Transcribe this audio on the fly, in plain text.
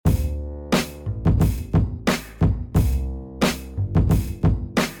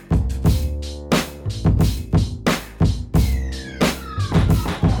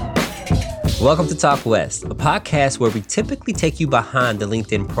Welcome to Talk West, a podcast where we typically take you behind the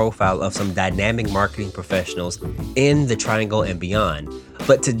LinkedIn profile of some dynamic marketing professionals in the Triangle and beyond.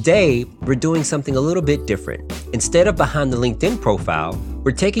 But today, we're doing something a little bit different. Instead of behind the LinkedIn profile,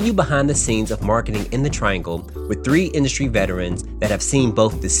 we're taking you behind the scenes of marketing in the Triangle with three industry veterans that have seen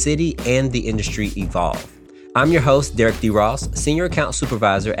both the city and the industry evolve. I'm your host, Derek D. Ross, Senior Account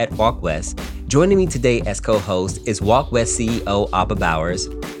Supervisor at Walk West. Joining me today as co-host is Walk West CEO Abba Bowers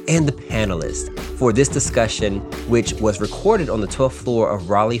and the panelists for this discussion, which was recorded on the 12th floor of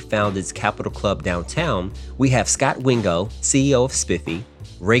Raleigh Founded's Capital Club downtown. We have Scott Wingo, CEO of Spiffy,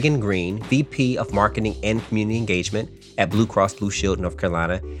 Reagan Green, VP of Marketing and Community Engagement at Blue Cross Blue Shield, North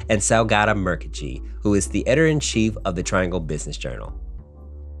Carolina, and Saugata Mukherjee, who is the editor-in-chief of the Triangle Business Journal.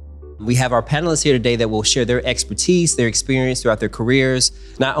 We have our panelists here today that will share their expertise, their experience throughout their careers,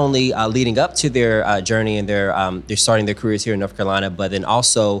 not only leading up to their journey and they're starting their careers here in North Carolina, but then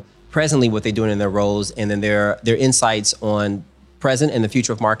also presently what they're doing in their roles, and then their insights on present and the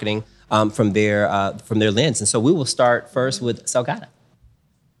future of marketing from their lens. And so we will start first with Saugata.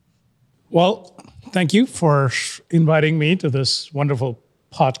 Well, thank you for inviting me to this wonderful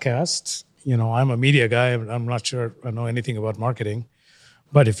podcast. You know, I'm a media guy. I'm not sure I know anything about marketing.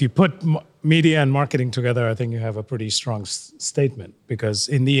 But if you put media and marketing together, I think you have a pretty strong statement, because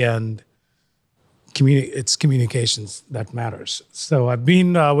in the end, it's communications that matters. So I've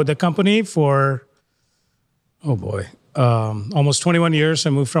been with the company for, almost 21 years.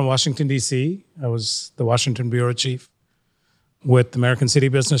 I moved from Washington, D.C. I was the Washington bureau chief with American City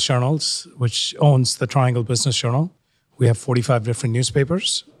Business Journals, which owns the Triangle Business Journal. We have 45 different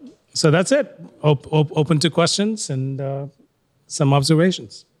newspapers. So that's it. Open to questions and some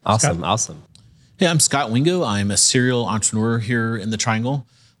observations. Awesome. Hey, I'm Scott Wingo. I'm a serial entrepreneur here in the Triangle.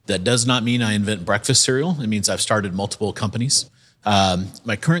 That does not mean I invent breakfast cereal. It means I've started multiple companies.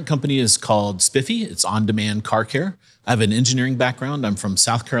 My current company is called Spiffy. It's on-demand car care. I have an engineering background. I'm from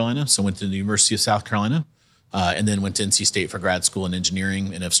South Carolina, so went to the University of South Carolina, and then went to NC State for grad school in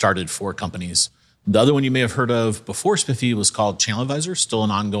engineering, and have started 4 companies. The other one you may have heard of before Spiffy was called Channel Advisor, still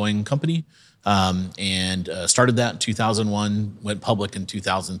an ongoing company. And started that in 2001, went public in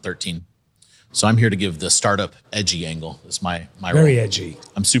 2013. So I'm here to give the startup edgy angle. That's my Very role. edgy.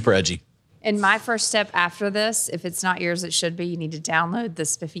 I'm super edgy. And my first step after this, if it's not yours, it should be. You need to download the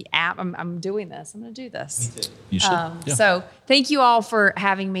Spiffy app. I'm doing this. I'm going to do this. Me too. You should. Yeah. So thank you all for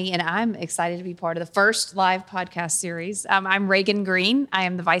having me. And I'm excited to be part of the first live podcast series. I'm Reagan Green. I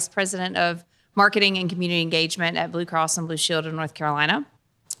am the Vice President of Marketing and Community Engagement at Blue Cross and Blue Shield of North Carolina.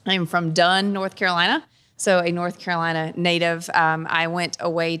 I'm from Dunn, North Carolina, so a North Carolina native. I went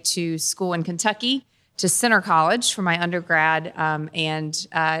away to school in Kentucky to Center College for my undergrad and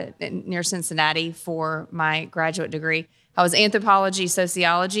near Cincinnati for my graduate degree. I was anthropology,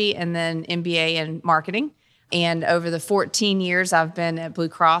 sociology, and then MBA in marketing. And over the 14 years I've been at Blue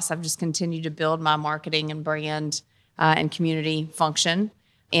Cross, I've just continued to build my marketing and brand and community function,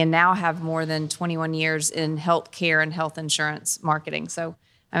 and now have more than 21 years in healthcare and health insurance marketing. So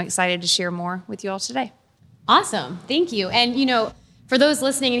I'm excited to share more with you all today. Awesome. Thank you. And, you know, for those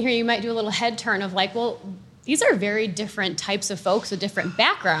listening in here, you might do a little head turn of like, well, these are very different types of folks with different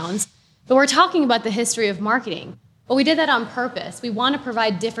backgrounds, but we're talking about the history of marketing. But we did that on purpose. We want to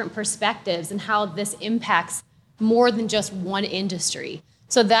provide different perspectives and how this impacts more than just one industry.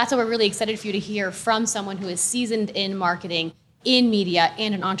 So that's what we're really excited for you to hear from someone who is seasoned in marketing, in media,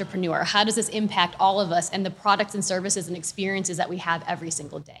 and an entrepreneur. How does this impact all of us and the products and services and experiences that we have every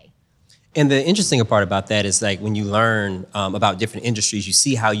single day? And the interesting part about that is, like, when you learn about different industries, you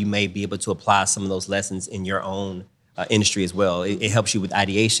see how you may be able to apply some of those lessons in your own industry as well. It helps you with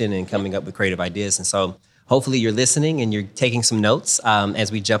ideation and coming up with creative ideas. And so hopefully you're listening and you're taking some notes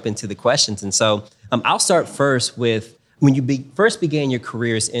as we jump into the questions. And so I'll start first with, when you first began your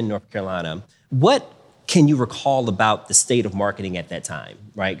careers in North Carolina, what can you recall about the state of marketing at that time,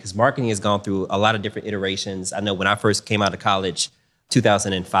 right? Because marketing has gone through a lot of different iterations. I know when I first came out of college,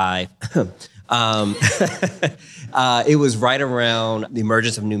 2005, it was right around the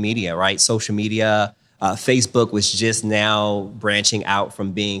emergence of new media, right? Social media, Facebook was just now branching out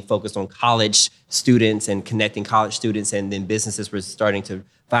from being focused on college students and connecting college students, and then businesses were starting to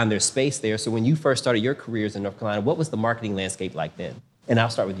find their space there. So when you first started your careers in North Carolina, what was the marketing landscape like then? And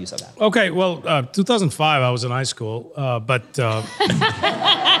I'll start with you, Saugata. Okay, well, 2005, I was in high school,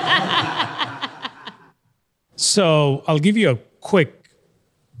 so I'll give you a quick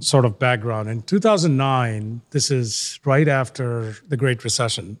sort of background. In 2009, this is right after the Great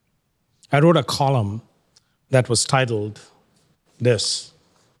Recession, I wrote a column that was titled this: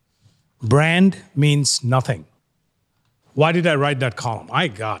 Brand Means Nothing. Why did I write that column? I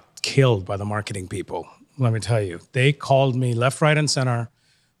got killed by the marketing people. Let me tell you, they called me left, right, and center.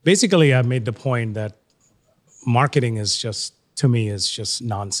 Basically, I made the point that marketing is just, to me, is just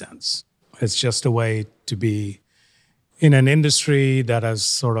nonsense. It's just a way to be in an industry that has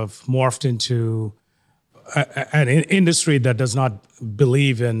sort of morphed into an industry that does not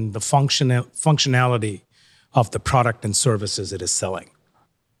believe in the functionality of the product and services it is selling.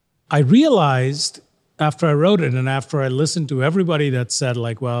 I realized after I wrote it and after I listened to everybody that said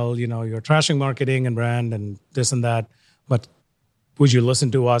like, well, you're trashing marketing and brand and this and that, but would you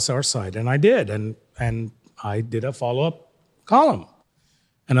listen to us, our side? And I did. And I did a follow-up column.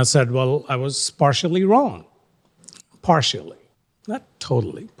 And I said, well, I was partially wrong. Partially, not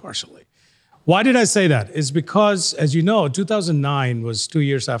totally, partially. Why did I say that? It's because, as you know, 2009 was 2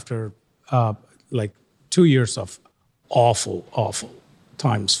 years after, 2 years of awful, awful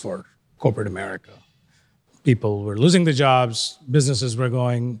times for corporate America. People were losing their jobs. Businesses were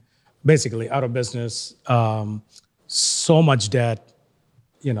going basically out of business. So much debt.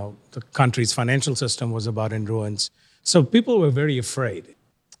 The country's financial system was about in ruins. So people were very afraid.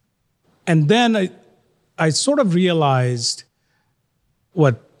 And then I sort of realized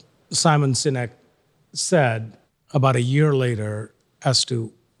what Simon Sinek said about a year later as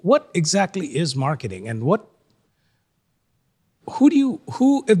to what exactly is marketing and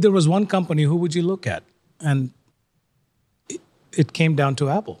who, if there was one company, who would you look at? And it came down to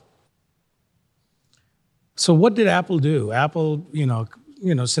Apple. So what did Apple do? Apple,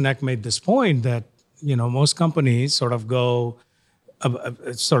 Sinek made this point that, most companies sort of go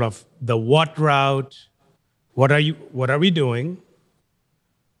sort of the what route. What are we doing?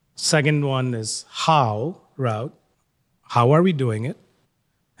 Second one is how route. How are we doing it?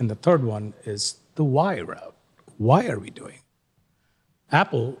 And the third one is the why route. Why are we doing it?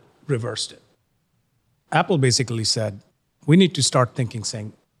 Apple reversed it. Apple basically said, we need to start thinking,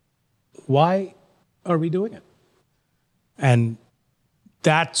 saying, why are we doing it? And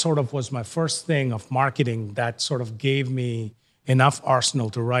that sort of was my first thing of marketing that sort of gave me enough arsenal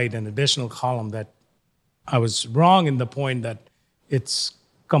to write an additional column that I was wrong in the point that it's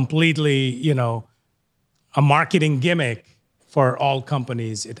completely, a marketing gimmick for all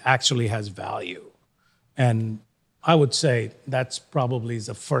companies. It actually has value. And I would say that's probably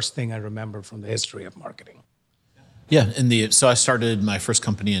the first thing I remember from the history of marketing. Yeah, so I started my first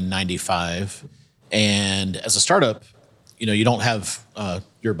company in '95, and as a startup, you don't have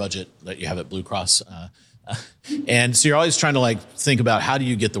your budget that you have at Blue Cross, and so you're always trying to think about how do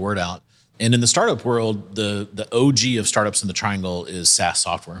you get the word out. And in the startup world, the OG of startups in the Triangle is SaaS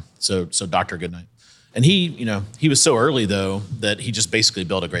software. So Dr. Goodnight, and he was so early though that he just basically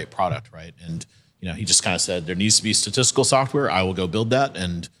built a great product, right? And he just kind of said there needs to be statistical software. I will go build that,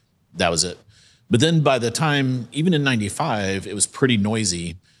 and that was it. But then by the time, even in '95, it was pretty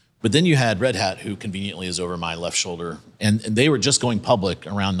noisy. But then you had Red Hat, who conveniently is over my left shoulder, and they were just going public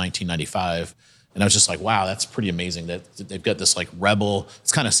around 1995. And I was just like, wow, that's pretty amazing that they've got this Rebel.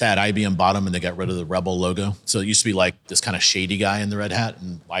 It's kind of sad. IBM bought them and they got rid of the Rebel logo. So it used to be this kind of shady guy in the Red Hat.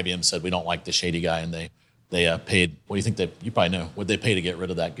 And IBM said, we don't like the shady guy. And they paid, what do you think you probably know, what they pay to get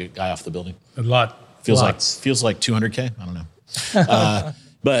rid of that guy off the building? A lot. Feels like $200K. I don't know.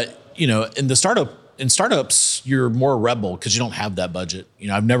 But, in startups, you're more rebel because you don't have that budget.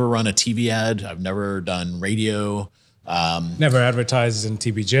 I've never run a TV ad. I've never done radio. Never advertised in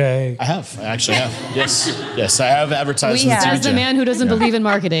TBJ. I have. I actually have. Yes, I have advertised in TBJ. As the man who doesn't believe in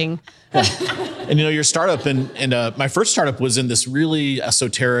marketing. And your startup, and my first startup was in this really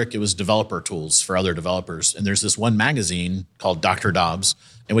esoteric, it was developer tools for other developers. And there's this one magazine called Dr. Dobbs.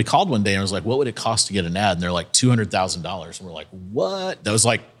 And we called one day and I was like, what would it cost to get an ad? And they're like $200,000. And we're like, what? That was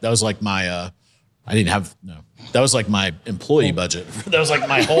like my, that was like my employee budget. That was like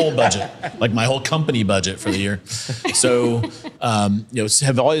my whole budget, like my whole company budget for the year. So,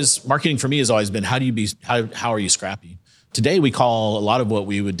 marketing for me has always been, how are you scrappy? Today we call a lot of what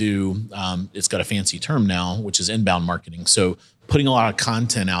we would do, it's got a fancy term now, which is inbound marketing. So putting a lot of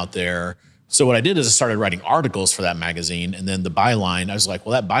content out there. So what I did is I started writing articles for that magazine, and then the byline, I was like,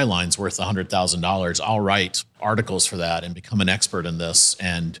 well, that byline's worth $100,000. I'll write articles for that and become an expert in this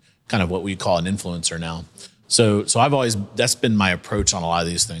and kind of what we call an influencer now. So that's been my approach on a lot of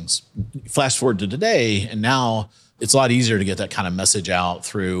these things. Flash forward to today, and now it's a lot easier to get that kind of message out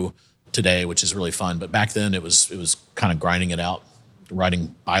through today, which is really fun. But back then it was kind of grinding it out,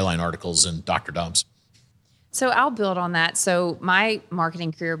 writing byline articles in Dr. Dobbs. So I'll build on that. So my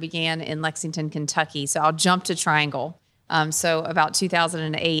marketing career began in Lexington, Kentucky. So I'll jump to Triangle. So about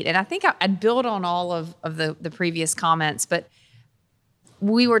 2008. And I think I'd build on all of the previous comments, but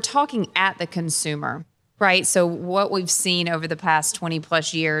we were talking at the consumer. right? So what we've seen over the past 20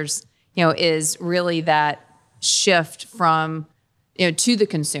 plus years, is really that shift from, to the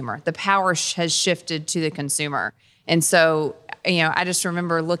consumer. The power has shifted to the consumer. And so, I just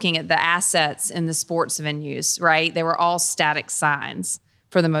remember looking at the assets in the sports venues, right? They were all static signs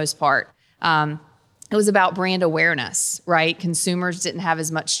for the most part. It was about brand awareness, right? Consumers didn't have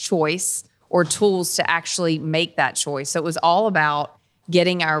as much choice or tools to actually make that choice. So it was all about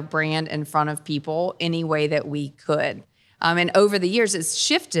getting our brand in front of people any way that we could. And over the years, it's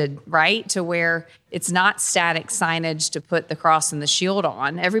shifted, right, to where it's not static signage to put the cross and the shield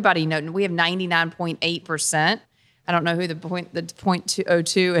on. Everybody knows we have 99.8%. I don't know who the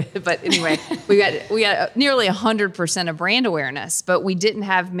 0.202 is, but anyway, we got nearly 100% of brand awareness, but we didn't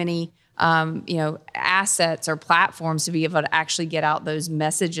have many assets or platforms to be able to actually get out those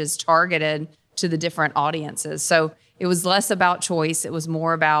messages targeted to the different audiences. So it was less about choice. It was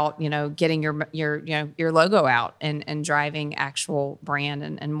more about, getting your logo out and driving actual brand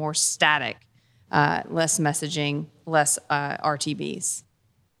and more static, less messaging, less RTBs.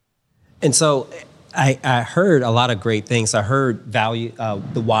 And so I heard a lot of great things. I heard value,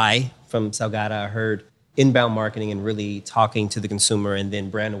 the why from Salgado. I heard inbound marketing and really talking to the consumer, and then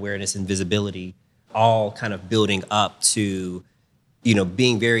brand awareness and visibility, all kind of building up to,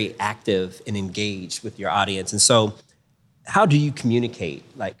 being very active and engaged with your audience. And so how do you communicate,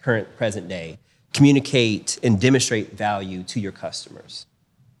 like current, present day, communicate and demonstrate value to your customers?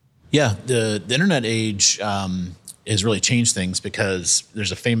 Yeah, the internet age has really changed things, because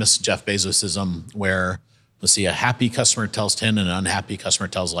there's a famous Jeff Bezosism where, let's see, a happy customer tells 10 and an unhappy customer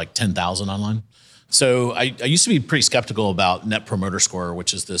tells like 10,000 online. So I used to be pretty skeptical about Net Promoter Score,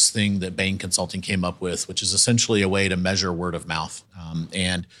 which is this thing that Bain Consulting came up with, which is essentially a way to measure word of mouth.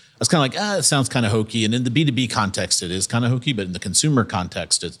 And I was kind of like, it sounds kind of hokey. And in the B2B context, it is kind of hokey, but in the consumer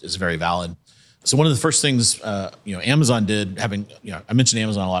context, it's very valid. So one of the first things, Amazon did, I mentioned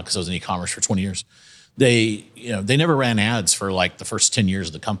Amazon a lot because I was in e-commerce for 20 years. They never ran ads for like the first 10 years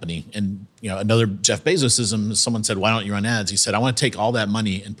of the company. And, another Jeff Bezosism, someone said, why don't you run ads? He said, I want to take all that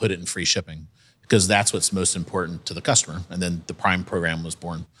money and put it in free shipping, because that's what's most important to the customer. And then the Prime program was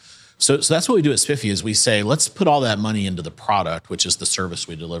born. So that's what we do at Spiffy, is we say, let's put all that money into the product, which is the service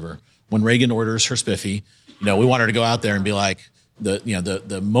we deliver. When Reagan orders her Spiffy, we want her to go out there and be like,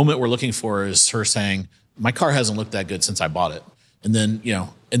 the moment we're looking for is her saying, my car hasn't looked that good since I bought it. And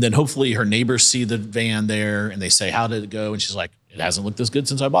then hopefully her neighbors see the van there and they say, how did it go? And she's like, it hasn't looked as good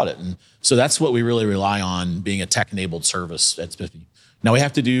since I bought it. And so that's what we really rely on, being a tech-enabled service at Spiffy. Now we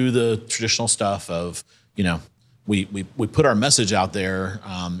have to do the traditional stuff of, we put our message out there,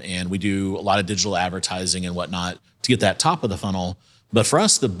 and we do a lot of digital advertising and whatnot to get that top of the funnel. But for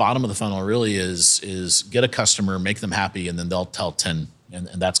us, the bottom of the funnel really is get a customer, make them happy, and then they'll tell 10. And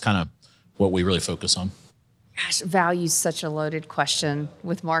that's kind of what we really focus on. Gosh, value is such a loaded question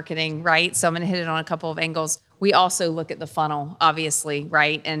with marketing, right? So I'm going to hit it on a couple of angles. We also look at the funnel, obviously,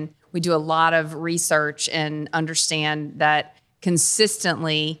 right? And we do a lot of research and understand that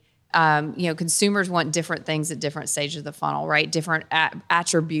consistently, consumers want different things at different stages of the funnel, right? Different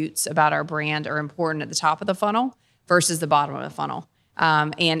attributes about our brand are important at the top of the funnel versus the bottom of the funnel.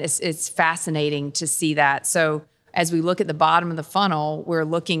 And it's fascinating to see that. So as we look at the bottom of the funnel, we're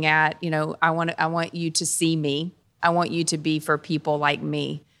looking at, I want you to see me. I want you to be for people like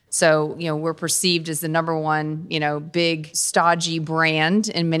me. So, we're perceived as the number one, big stodgy brand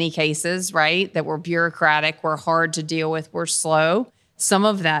in many cases, right? That we're bureaucratic, we're hard to deal with, we're slow. Some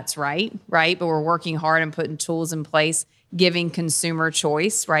of that's right? But we're working hard and putting tools in place, giving consumer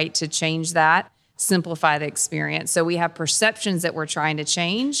choice, right? To change that, simplify the experience. So we have perceptions that we're trying to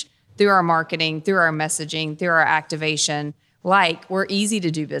change through our marketing, through our messaging, through our activation. Like, we're easy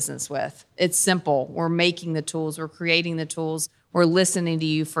to do business with. It's simple. We're making the tools, we're creating the tools, we're listening to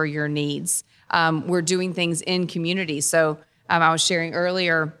you for your needs. We're doing things in communities. So I was sharing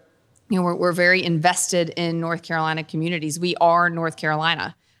earlier, we're very invested in North Carolina communities. We are North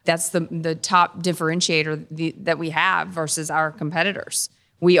Carolina. That's the top differentiator that we have versus our competitors.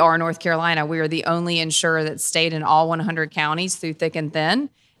 We are North Carolina. We are the only insurer that stayed in all 100 counties through thick and thin,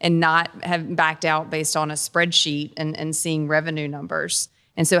 and not have backed out based on a spreadsheet and seeing revenue numbers.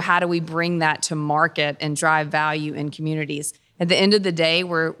 And so how do we bring that to market and drive value in communities? At the end of the day,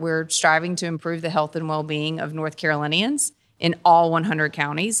 we're striving to improve the health and well-being of North Carolinians in all 100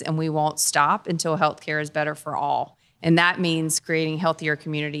 counties, and we won't stop until healthcare is better for all. And that means creating healthier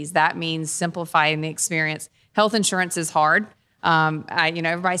communities. That means simplifying the experience. Health insurance is hard.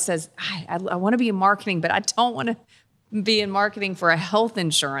 Everybody says, I want to be in marketing, but I don't want to be in marketing for a health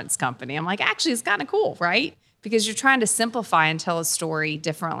insurance company. I'm like, actually, it's kind of cool, right? because you're trying to simplify and tell a story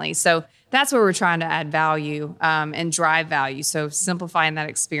differently. So that's where we're trying to add value and drive value. So simplifying that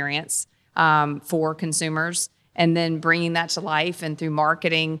experience for consumers and then bringing that to life and through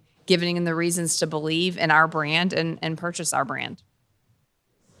marketing, giving them the reasons to believe in our brand and purchase our brand.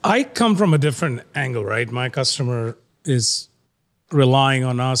 I come from a different angle, right? My customer is relying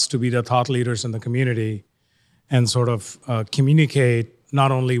on us to be the thought leaders in the community and sort of communicate not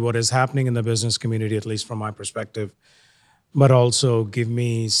only what is happening in the business community, at least from my perspective, but also give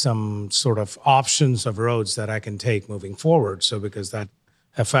me some sort of options of roads that I can take moving forward. So because that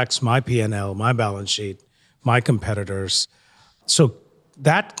affects my P&L, my balance sheet, my competitors. So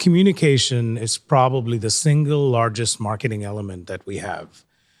that communication is probably the single largest marketing element that we have.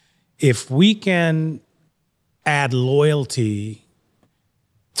 If we can add loyalty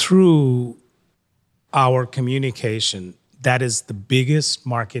through our communication, that is the biggest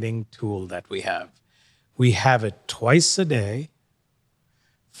marketing tool that we have. We have it twice a day,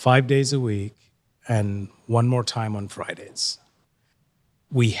 5 days a week, and one more time on Fridays.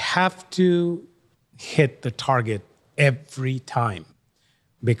 We have to hit the target every time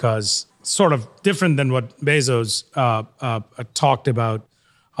because sort of different than what Bezos talked about.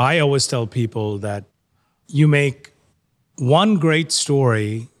 I always tell people that you make one great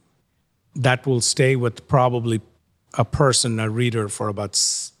story that will stay with probably a person, a reader, for about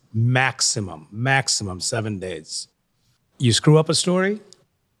maximum 7 days. You screw up a story,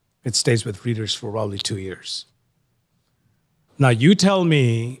 it stays with readers for probably 2 years. Now you tell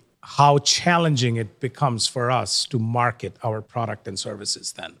me how challenging it becomes for us to market our product and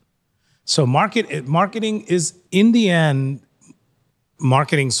services then. So marketing is, in the end,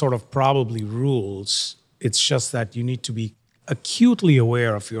 marketing sort of probably rules. It's just that you need to be acutely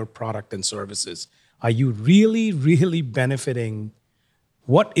aware of your product and services. Are you really, really benefiting?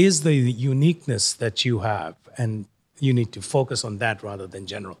 What is the uniqueness that you have? And you need to focus on that rather than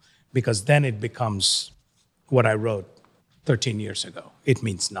general, because then it becomes what I wrote 13 years ago. It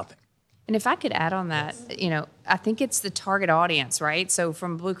means nothing. And if I could add on that, I think it's the target audience, right? So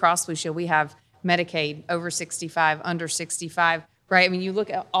from Blue Cross Blue Shield, we have Medicaid, over 65, under 65, right? I mean, you look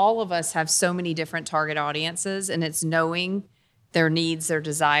at all of us have so many different target audiences, and it's knowing their needs, their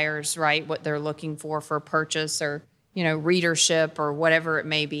desires, right? What they're looking for purchase or, readership or whatever it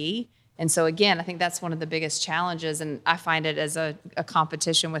may be. And so again, I think that's one of the biggest challenges. And I find it as a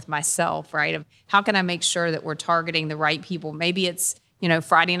competition with myself, right? Of how can I make sure that we're targeting the right people? Maybe it's,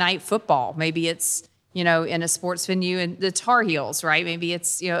 Friday night football. Maybe it's, in a sports venue in the Tar Heels, right? Maybe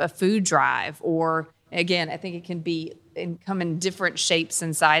it's, a food drive, or again, I think it can be come in different shapes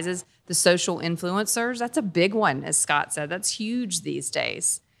and sizes. The social influencers, that's a big one, as Scott said. That's huge these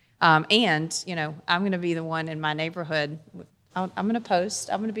days. And, I'm going to be the one in my neighborhood. I'm going to post.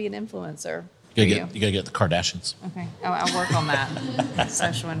 I'm going to be an influencer. You gotta get the Kardashians. Okay, I'll work on that.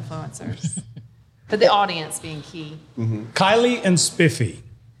 Social influencers. But the audience being key. Mm-hmm. Kylie and Spiffy.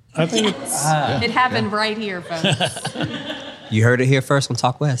 I think it happened right here, folks. You heard it here first on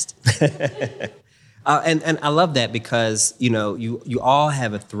Talk West. And I love that because, you all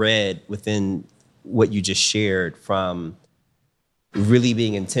have a thread within what you just shared, from really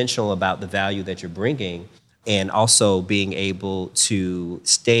being intentional about the value that you're bringing and also being able to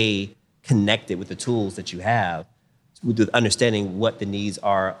stay connected with the tools that you have, with understanding what the needs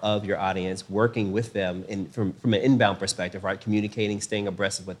are of your audience, working with them from an inbound perspective, right? Communicating, staying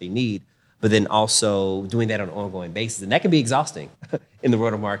abreast of what they need, but then also doing that on an ongoing basis. And that can be exhausting in the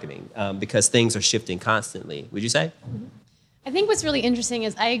world of marketing because things are shifting constantly. Would you say? Mm-hmm. I think what's really interesting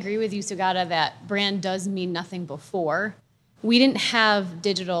is I agree with you, Sugata, that brand does mean nothing before. We didn't have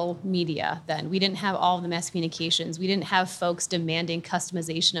digital media then. We didn't have all of the mass communications. We didn't have folks demanding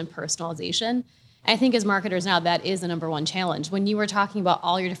customization and personalization. I think as marketers now, that is the number one challenge. When you were talking about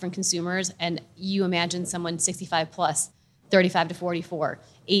all your different consumers and you imagine someone 65 plus, 35 to 44,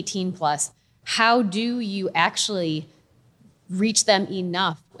 18 plus, how do you actually reach them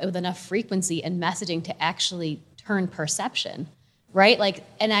enough with enough frequency and messaging to actually turn perception, right?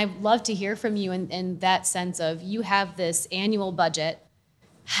 And I'd love to hear from you in that sense of, you have this annual budget.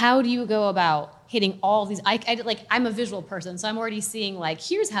 How do you go about hitting all these? I'm a visual person, so I'm already seeing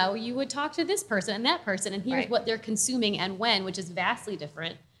here's how you would talk to this person and that person, and here's what they're consuming and when, which is vastly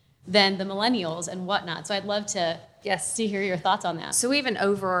different than the millennials and whatnot. So I'd love to hear your thoughts on that. So we have an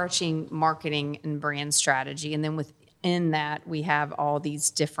overarching marketing and brand strategy, and then within that we have all these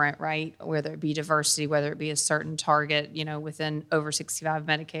different, right, whether it be diversity, whether it be a certain target, within over 65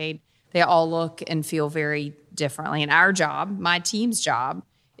 Medicaid, they all look and feel very differently. And our job, my team's job,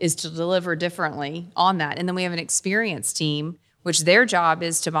 is to deliver differently on that. And then we have an experience team which their job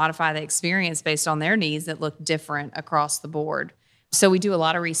is to modify the experience based on their needs that look different across the board. So we do a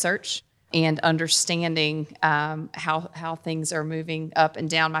lot of research and understanding how things are moving up and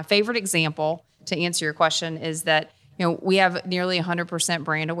down. My favorite example, to answer your question, is that we have nearly 100%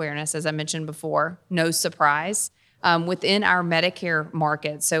 brand awareness, as I mentioned before. No surprise. Within our Medicare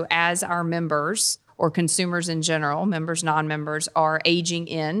market, so as our members or consumers in general, members, non-members, are aging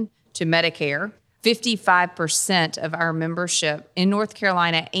in to Medicare, 55% of our membership in North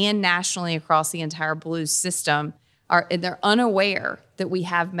Carolina and nationally across the entire Blue system they're unaware that we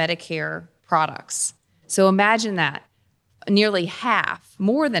have Medicare products. So imagine that. Nearly half,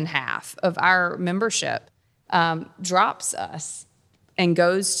 more than half of our membership drops us and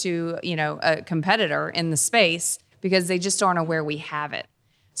goes to a competitor in the space because they just aren't aware we have it.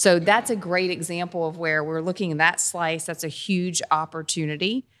 So that's a great example of where we're looking at that slice. That's a huge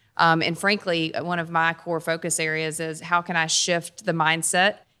opportunity. And frankly, one of my core focus areas is how can I shift the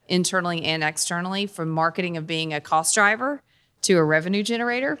mindset internally and externally from marketing of being a cost driver to a revenue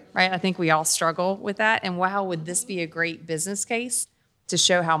generator, right? I think we all struggle with that. And wow, would this be a great business case to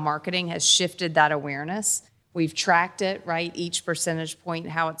show how marketing has shifted that awareness? We've tracked it, right? Each percentage point,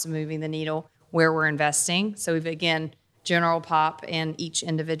 how it's moving the needle, where we're investing. So we've, again, general pop and each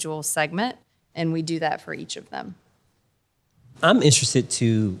individual segment, and we do that for each of them. I'm interested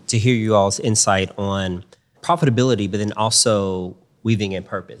to hear you all's insight on profitability, but then also weaving in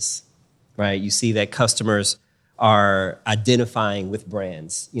purpose, right? You see that customers are identifying with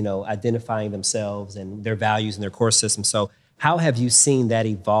brands, identifying themselves and their values and their core system. So how have you seen that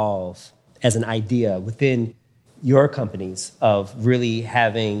evolve as an idea within your companies of really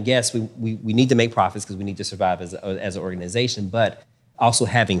having, yes, we need to make profits because we need to survive as an organization, but also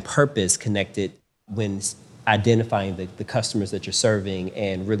having purpose connected when identifying the customers that you're serving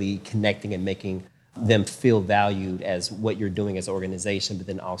and really connecting and making them feel valued as what you're doing as an organization, but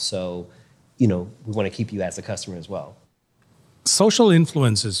then also, we want to keep you as a customer as well. Social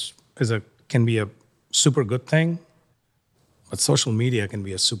influence can be a super good thing, but social media can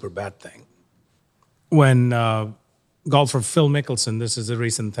be a super bad thing. When golfer Phil Mickelson, this is a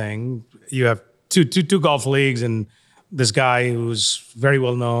recent thing, you have two golf leagues, and this guy who's very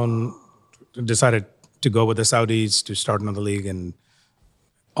well known decided to go with the Saudis to start another league, and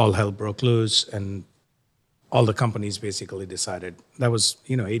all hell broke loose, and all the companies basically decided that was,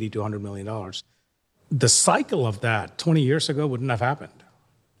 $80 to $100 million. The cycle of that 20 years ago wouldn't have happened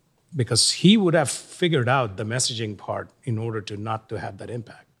because he would have figured out the messaging part in order to not to have that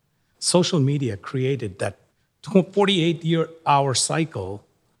impact. Social media created that 48-hour cycle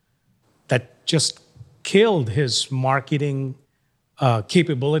that just killed his marketing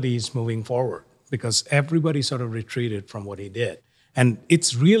capabilities moving forward because everybody sort of retreated from what he did. And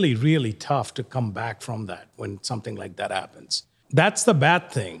it's really, really tough to come back from that when something like that happens. That's the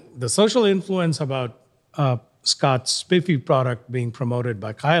bad thing. The social influence about Scott's Spiffy product being promoted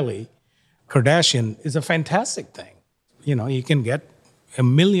by Kylie Kardashian is a fantastic thing. You can get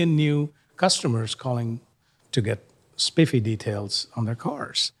 1 million new customers calling to get Spiffy details on their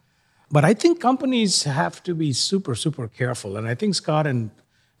cars. But I think companies have to be super, super careful. And I think Scott and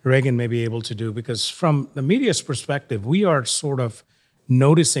Reagan may be able to do, because from the media's perspective, we are sort of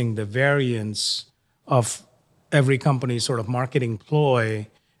noticing the variance of every company's sort of marketing ploy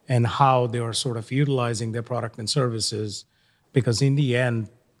and how they are sort of utilizing their product and services, because in the end,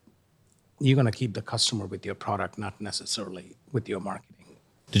 you're going to keep the customer with your product, not necessarily with your marketing.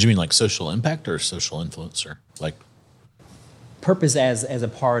 Did you mean like social impact or social influencer? Like purpose as a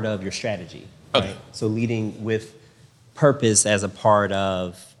part of your strategy, okay. Right? So leading with purpose as a part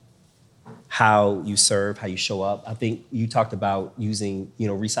of how you serve, how you show up. I think you talked about using,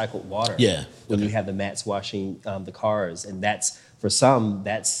 recycled water. Yeah. When you have the mats washing the cars, and that's for some,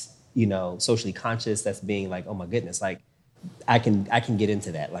 that's socially conscious. That's being like, oh my goodness, like I can get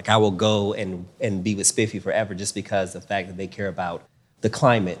into that. Like I will go and be with Spiffy forever just because the fact that they care about the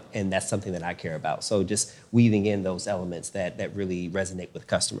climate, and that's something that I care about. So just weaving in those elements that really resonate with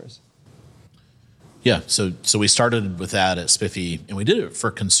customers. Yeah, so we started with that at Spiffy, and we did it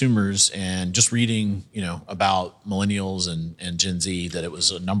for consumers, and just reading, about millennials and Gen Z, that it was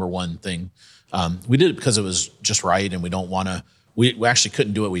a number one thing. We did it because it was just right, and we don't want to. We actually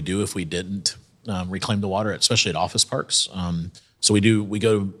couldn't do what we do if we didn't reclaim the water, especially at office parks. So we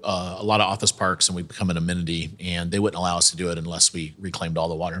go to a lot of office parks, and we become an amenity, and they wouldn't allow us to do it unless we reclaimed all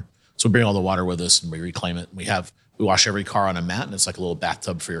the water. So we bring all the water with us, and we reclaim it. We wash every car on a mat, and it's like a little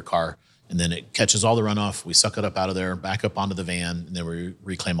bathtub for your car. And then it catches all the runoff. We suck it up out of there, back up onto the van, and then we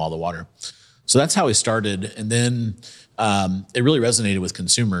reclaim all the water. So that's how we started. And then it really resonated with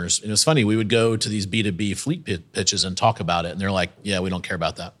consumers. And it was funny, we would go to these B2B fleet pitches and talk about it. And they're like, yeah, we don't care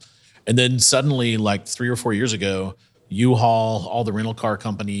about that. And then suddenly, like 3 or 4 years ago, U-Haul, all the rental car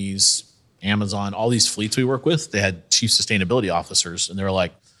companies, Amazon, all these fleets we work with, they had chief sustainability officers. And they were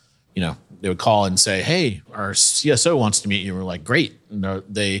like, they would call and say, hey, our CSO wants to meet you. And we're like, great. And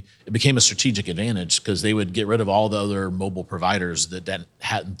it became a strategic advantage because they would get rid of all the other mobile providers that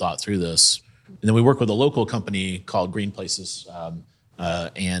hadn't thought through this. And then we work with a local company called Green Places,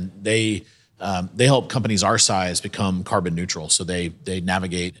 and they help companies our size become carbon neutral. So they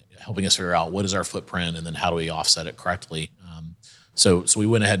navigate helping us figure out what is our footprint and then how do we offset it correctly. So we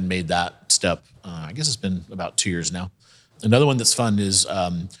went ahead and made that step. I guess it's been about 2 years now. Another one that's fun is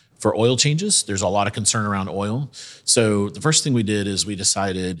for oil changes. There's a lot of concern around oil. So the first thing we did is we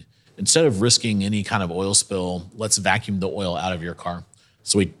decided instead of risking any kind of oil spill, let's vacuum the oil out of your car.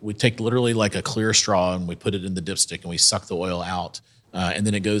 So we take literally like a clear straw and we put it in the dipstick and we suck the oil out. And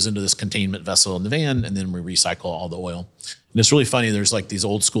then it goes into this containment vessel in the van and then we recycle all the oil. And it's really funny. There's like these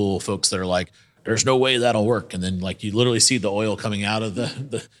old school folks that are like, there's no way that'll work. And then like you literally see the oil coming out of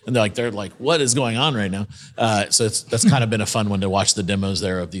and they're like, what is going on right now? So that's kind of been a fun one to watch the demos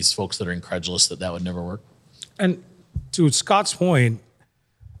there of these folks that are incredulous that would never work. And to Scott's point,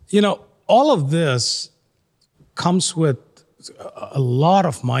 all of this comes with a lot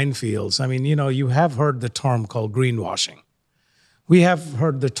of minefields. I mean, you have heard the term called greenwashing. We have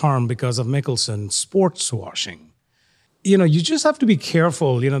heard the term because of Mickelson, sports washing. You just have to be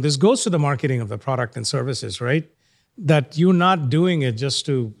careful. This goes to the marketing of the product and services, right? That you're not doing it just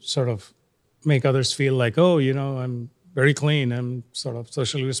to sort of make others feel like, oh, I'm very clean, I'm sort of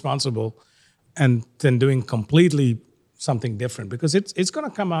socially responsible, and then doing completely something different because it's going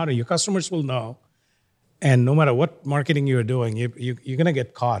to come out and your customers will know. And no matter what marketing you're doing, you're going to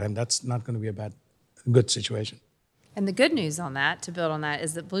get caught, and that's not going to be a good situation. And the good news on that, to build on that,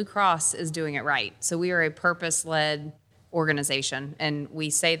 is that Blue Cross is doing it right. So we are a purpose-led organization, and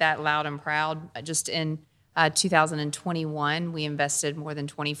we say that loud and proud. Just in 2021, we invested more than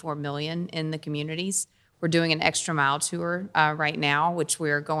 $24 million in the communities. We're doing an extra mile tour right now, which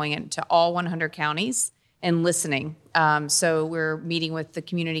we're going into all 100 counties and listening. So we're meeting with the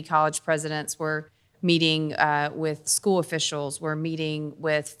community college presidents. We're meeting with school officials. We're meeting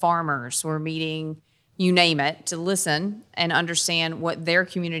with farmers. We're meeting, you name it, to listen and understand what their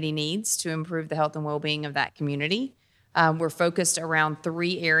community needs to improve the health and well-being of that community. We're focused around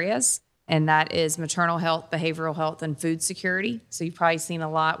 3 areas, and that is maternal health, behavioral health, and food security. So you've probably seen a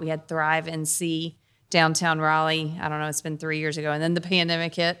lot. We had Thrive NC downtown Raleigh. I don't know, it's been 3 years ago. And then the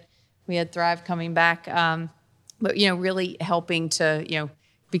pandemic hit. We had Thrive coming back. But, really helping to,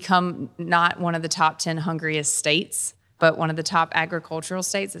 become not one of the top 10 hungriest states, but one of the top agricultural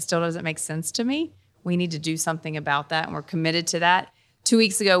states. It still doesn't make sense to me. We need to do something about that, and we're committed to that. 2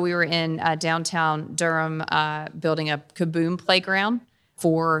 weeks ago, we were in downtown Durham building a Kaboom playground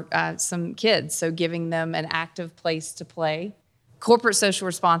for some kids, so giving them an active place to play. Corporate social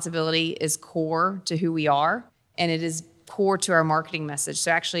responsibility is core to who we are, and it is core to our marketing message.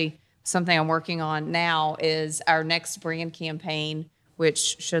 So actually, something I'm working on now is our next brand campaign,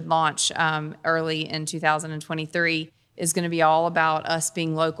 which should launch early in 2023, is going to be all about us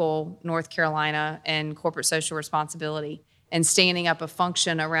being local, North Carolina, and corporate social responsibility, and standing up a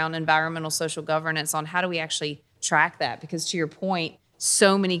function around environmental social governance on how do we actually track that? Because to your point,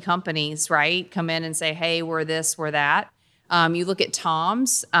 so many companies, right, come in and say, hey, we're this, we're that. You look at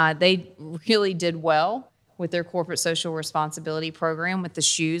Tom's, they really did well with their corporate social responsibility program with the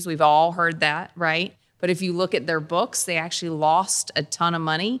shoes. We've all heard that, right? But if you look at their books, they actually lost a ton of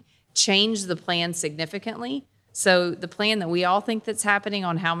money, changed the plan significantly. So the plan that we all think that's happening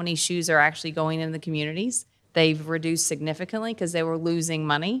on how many shoes are actually going in the communities, they've reduced significantly because they were losing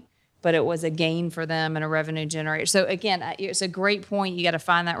money, but it was a gain for them and a revenue generator. So again, it's a great point. You got to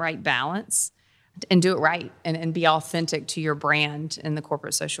find that right balance and do it right and be authentic to your brand in the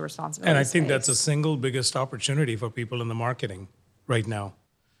corporate social responsibility And I think space. that's the single biggest opportunity for people in the marketing right now.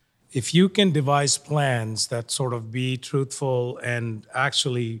 If you can devise plans that sort of be truthful and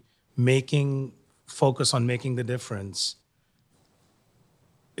actually focus on making the difference.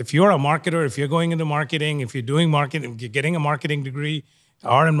 If you're a marketer, if you're going into marketing, if you're doing marketing, if you're getting a marketing degree,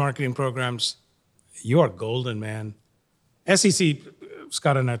 or in marketing programs, you are golden, man. SEC,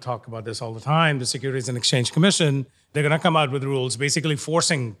 Scott and I talk about this all the time, the Securities and Exchange Commission, they're going to come out with rules basically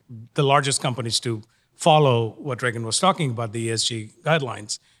forcing the largest companies to follow what Reagan was talking about, the ESG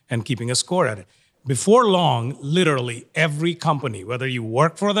guidelines, and keeping a score at it. Before long, literally every company, whether you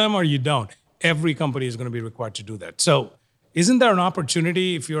work for them or you don't, every company is going to be required to do that. So isn't there an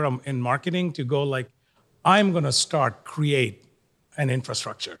opportunity if you're in marketing to go like, I'm going to create an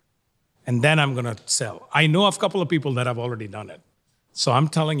infrastructure and then I'm going to sell? I know of a couple of people that have already done it. So I'm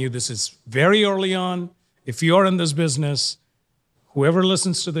telling you, this is very early on. If you're in this business, whoever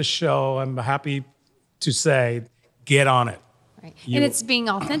listens to this show, I'm happy to say, get on it. Right. And it's being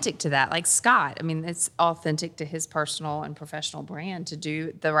authentic to that. Like Scott, I mean, it's authentic to his personal and professional brand to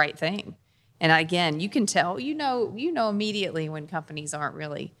do the right thing. And again, you can tell, you know immediately when companies aren't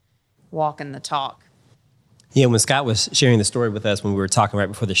really walking the talk. Yeah, when Scott was sharing the story with us when we were talking right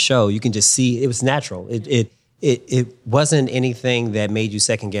before the show, you can just see it was natural. It wasn't anything that made you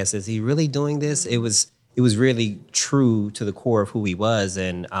second guess. Is he really doing this? It was really true to the core of who he was,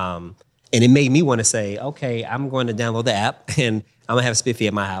 and it made me want to say, okay, I'm going to download the app and I'm gonna have Spiffy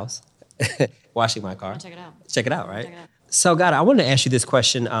at my house, washing my car. Check it out. Check it out, right? Check it out. So, God, I wanted to ask you this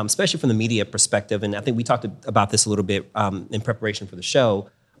question, especially from the media perspective, and I think we talked about this a little bit in preparation for the show.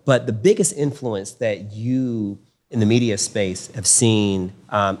 But the biggest influence that you in the media space have seen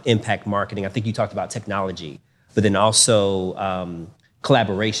impact marketing, I think you talked about technology, but then also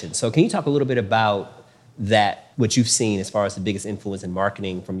collaboration. So can you talk a little bit about that, what you've seen as far as the biggest influence in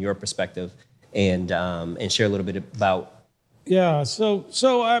marketing from your perspective, and share a little bit about? Yeah, so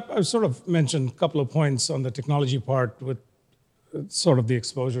I sort of mentioned a couple of points on the technology part with sort of the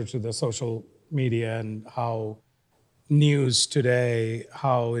exposure to the social media and how news today,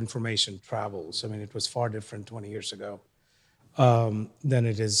 how information travels. I mean, it was far different 20 years ago than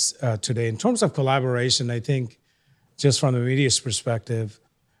it is today. In terms of collaboration, I think just from the media's perspective,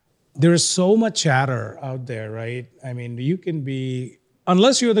 there is so much chatter out there, right? I mean, you can be,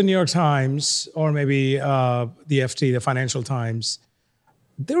 unless you're the New York Times or maybe the FT, the Financial Times,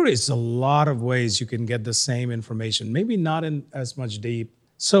 there is a lot of ways you can get the same information, maybe not in as much deep.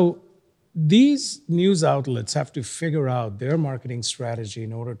 So these news outlets have to figure out their marketing strategy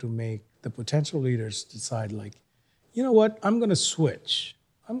in order to make the potential leaders decide, like, you know what, I'm going to switch.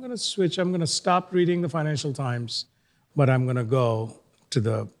 I'm going to stop reading the Financial Times, but I'm going to go to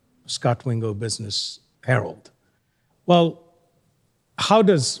the Scott Wingo Business Herald. Well, how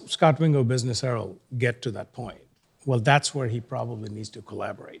does Scott Wingo Business Herald get to that point? Well, that's where he probably needs to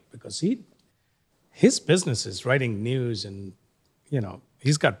collaborate, because his business is writing news, and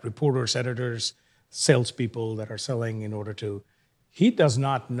he's got reporters, editors, salespeople that are selling in order to. He does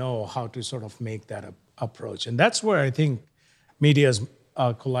not know how to sort of make that approach, and that's where I think media's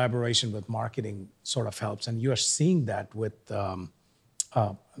collaboration with marketing sort of helps, and you are seeing that with on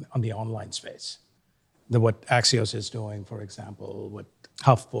the online space. What Axios is doing, for example, what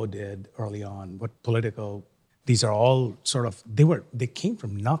HuffPo did early on, what Politico, these are all sort of, they came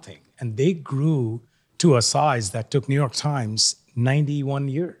from nothing, and they grew to a size that took New York Times 91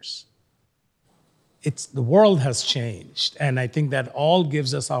 years. The world has changed, and I think that all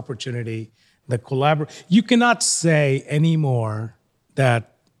gives us opportunity. You cannot say anymore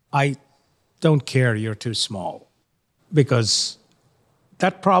that I don't care, you're too small, because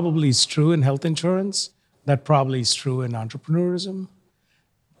that probably is true in health insurance. That probably is true in entrepreneurism.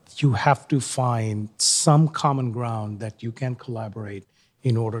 You have to find some common ground that you can collaborate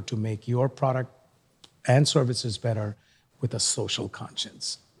in order to make your product and services better with a social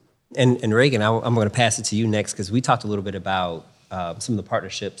conscience. And Reagan, I'm going to pass it to you next, because we talked a little bit about some of the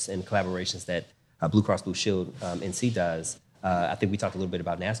partnerships and collaborations that Blue Cross Blue Shield NC does. I think we talked a little bit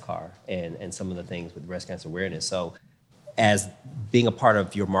about NASCAR and some of the things with breast cancer awareness. So as being a part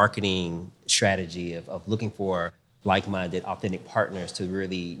of your marketing strategy of looking for like-minded, authentic partners to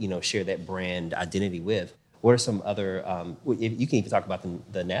really, share that brand identity with, what are some other, you can even talk about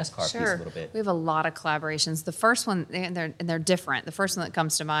the NASCAR piece a little bit. We have a lot of collaborations. The first one, and they're different. The first one that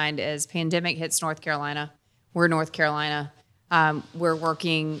comes to mind is pandemic hits North Carolina. We're North Carolina. We're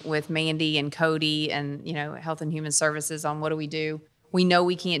working with Mandy and Cody and, Health and Human Services on what do we do. We know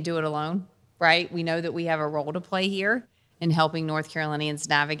we can't do it alone, right? We know that we have a role to play here in helping North Carolinians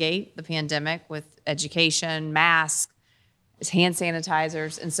navigate the pandemic with education, masks, hand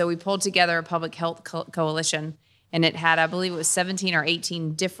sanitizers. And so we pulled together a public health coalition, and it had, I believe it was 17 or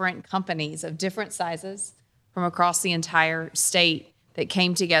 18 different companies of different sizes from across the entire state that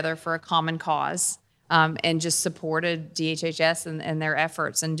came together for a common cause and just supported DHHS and their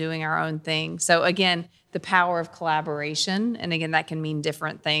efforts in doing our own thing. So again, the power of collaboration, and again, that can mean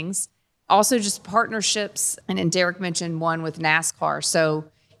different things. Also just partnerships, and Derek mentioned one with NASCAR. So,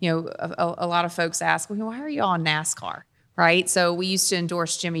 a lot of folks ask, well, why are you on NASCAR? Right? So we used to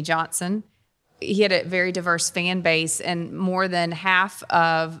endorse Jimmy Johnson. He had a very diverse fan base, and more than half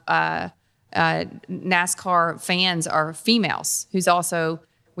of NASCAR fans are females who's also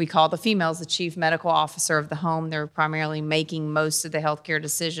we call the females the chief medical officer of the home. They're primarily making most of the healthcare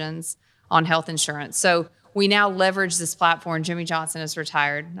decisions on health insurance. So we now leverage this platform. Jimmy Johnson is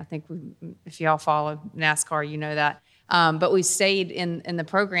retired. I think if y'all follow NASCAR, you know that. But we stayed in the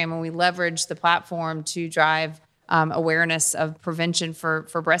program, and we leveraged the platform to drive awareness of prevention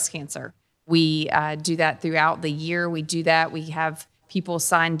for breast cancer. We do that throughout the year. We do that. We have people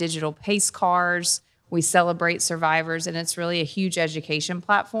sign digital PACE cards. We celebrate survivors, and it's really a huge education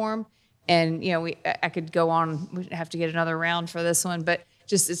platform. And, I could go on. We'd have to get another round for this one, but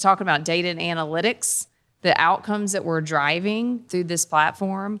just it's talking about data and analytics. The outcomes that we're driving through this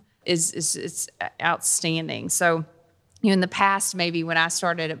platform is outstanding. So, in the past, maybe when I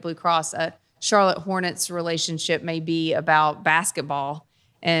started at Blue Cross, a Charlotte Hornets relationship may be about basketball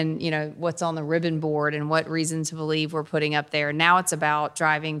and, what's on the ribbon board and what reason to believe we're putting up there. Now it's about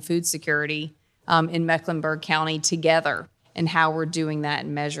driving food security in Mecklenburg County together and how we're doing that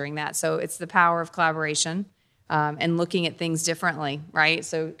and measuring that. So it's the power of collaboration and looking at things differently, right?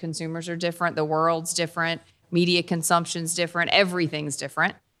 So consumers are different, the world's different, media consumption's different, everything's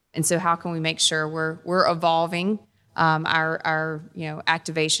different. And so how can we make sure we're evolving our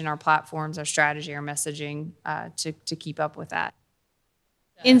activation, our platforms, our strategy, our messaging to keep up with that?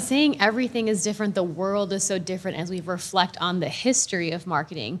 In saying everything is different, the world is so different as we reflect on the history of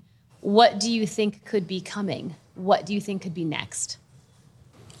marketing. What do you think could be coming? What do you think could be next?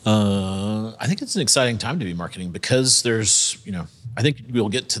 I think it's an exciting time to be marketing because there's, I think we'll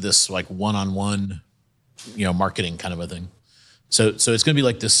get to this like one-on-one, marketing kind of a thing. So it's going to be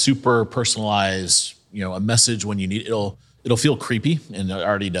like this super personalized, a message when you need it'll feel creepy, and it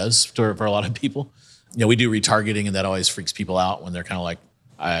already does for a lot of people. We do retargeting, and that always freaks people out when they're kind of like,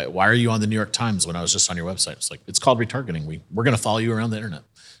 why are you on the New York Times when I was just on your website? It's like, it's called retargeting. We're going to follow you around the internet.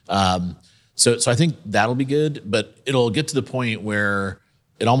 So I think that'll be good, but it'll get to the point where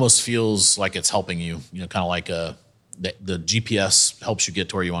it almost feels like it's helping you, kind of like the GPS helps you get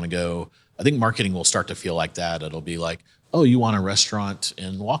to where you want to go. I think marketing will start to feel like that. It'll be like, oh, you want a restaurant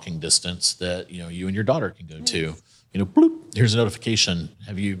in walking distance that, you and your daughter can go to, bloop, here's a notification.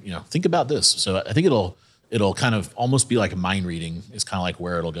 Have you, think about this. So I think it'll kind of almost be like a mind reading is kind of like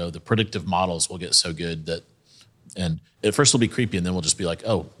where it'll go. The predictive models will get so good that, and at first it'll be creepy, and then we'll just be like,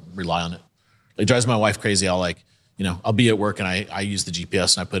 oh, rely on it. It drives my wife crazy. I'll be at work and I use the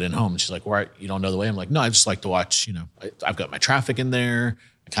GPS and I put it in home. And she's like, why, you don't know the way? I'm like, no, I just like to watch, I've got my traffic in there.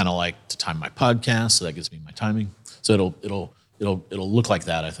 I kind of like to time my podcast. So that gives me my timing. So it'll look like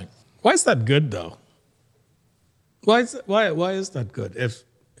that, I think. Why is that good though? Why is that good?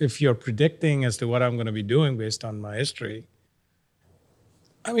 If you're predicting as to what I'm going to be doing based on my history,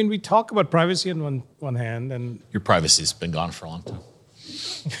 I mean, we talk about privacy on one hand, and your privacy's been gone for a long time.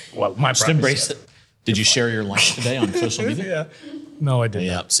 Well, my just embrace it. Did you share your lunch today on social media? Yeah. No, I didn't.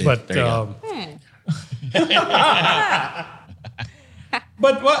 Yeah, see, but there you go.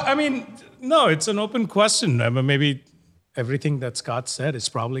 But no, it's an open question. Maybe everything that Scott said is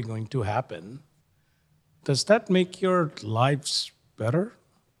probably going to happen. Does that make your lives better?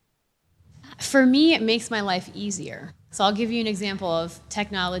 For me, it makes my life easier. So I'll give you an example of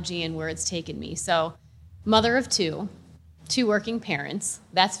technology and where it's taken me. So, mother of two working parents.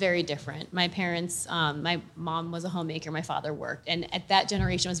 That's very different. My parents, my mom was a homemaker, my father worked, and at that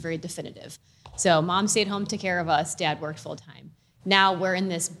generation was very definitive. So mom stayed home, took care of us, dad worked full time. Now we're in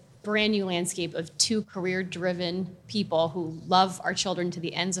this brand new landscape of two career-driven people who love our children to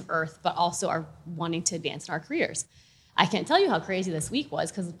the ends of earth, but also are wanting to advance in our careers. I can't tell you how crazy this week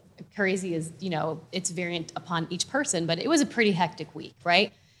was, because crazy is, it's variant upon each person, but it was a pretty hectic week,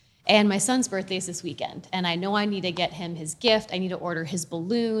 right? And my son's birthday is this weekend, and I know I need to get him his gift. I need to order his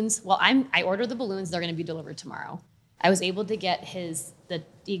balloons. Well, I ordered the balloons. They're going to be delivered tomorrow. I was able to get the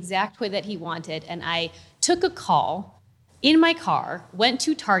exact way that he wanted, and I took a call in my car, went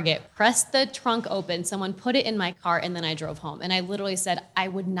to Target, pressed the trunk open, someone put it in my car, and then I drove home. And I literally said I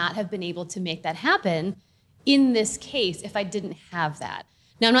would not have been able to make that happen in this case if I didn't have that.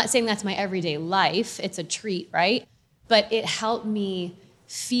 Now, I'm not saying that's my everyday life. It's a treat, right? But it helped me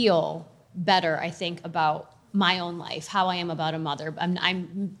feel better, I think, about my own life, how I am about a mother.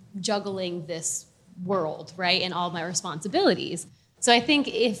 I'm juggling this world, right, and all my responsibilities. So I think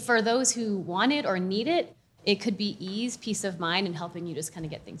if for those who want it or need it, it could be ease, peace of mind, and helping you just kind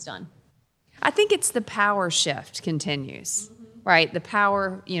of get things done. I think it's the power shift continues, right? The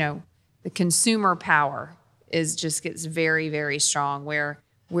power, the consumer power gets very, very strong, where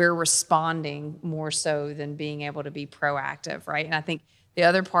we're responding more so than being able to be proactive, right? And I think the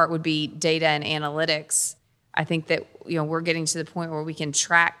other part would be data and analytics. I think that, we're getting to the point where we can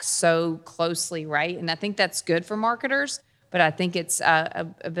track so closely, right? And I think that's good for marketers, but I think it's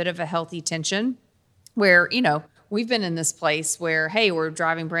a bit of a healthy tension where, we've been in this place where, hey, we're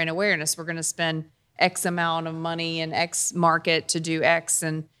driving brand awareness. We're going to spend X amount of money in X market to do X.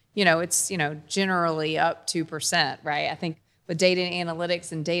 And, it's, generally up 2%, right? I think with data and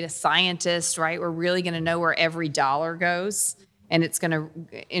analytics and data scientists, right, we're really going to know where every dollar goes. And it's going to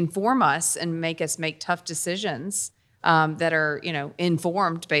inform us and make us make tough decisions that are,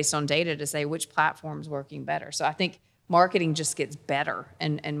 informed based on data to say which platform's working better. So I think marketing just gets better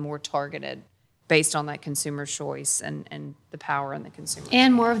and more targeted based on that consumer choice and the power in the consumer.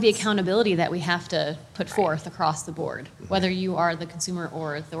 And more of the accountability that we have to put forth across the board, whether you are the consumer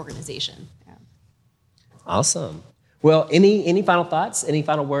or the organization. Yeah. Awesome. Well, any final thoughts? Any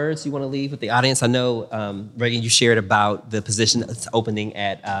final words you want to leave with the audience? I know, Reagan, you shared about the position that's opening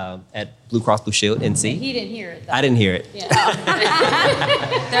at Blue Cross Blue Shield NC. He didn't hear it, though. I didn't hear it. Yeah.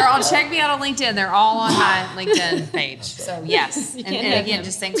 They're all, check me out on LinkedIn. They're all on my LinkedIn page. So yes. And again,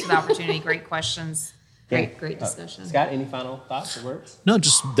 just thanks for the opportunity. Great questions. Great discussion. Scott, any final thoughts or words? No,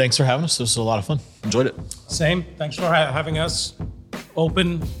 just thanks for having us. This was a lot of fun. Enjoyed it. Same. Thanks for having us.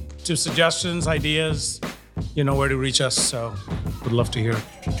 Open to suggestions, ideas. You know where to reach us, so would love to hear.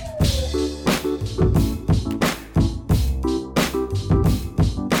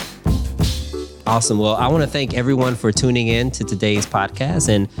 Awesome. Well, I want to thank everyone for tuning in to today's podcast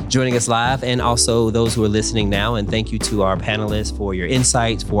and joining us live, and also those who are listening now. And thank you to our panelists for your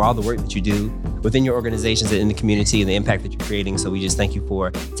insights, for all the work that you do within your organizations and in the community and the impact that you're creating. So we just thank you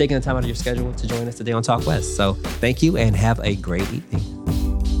for taking the time out of your schedule to join us today on Talk West. So thank you and have a great evening.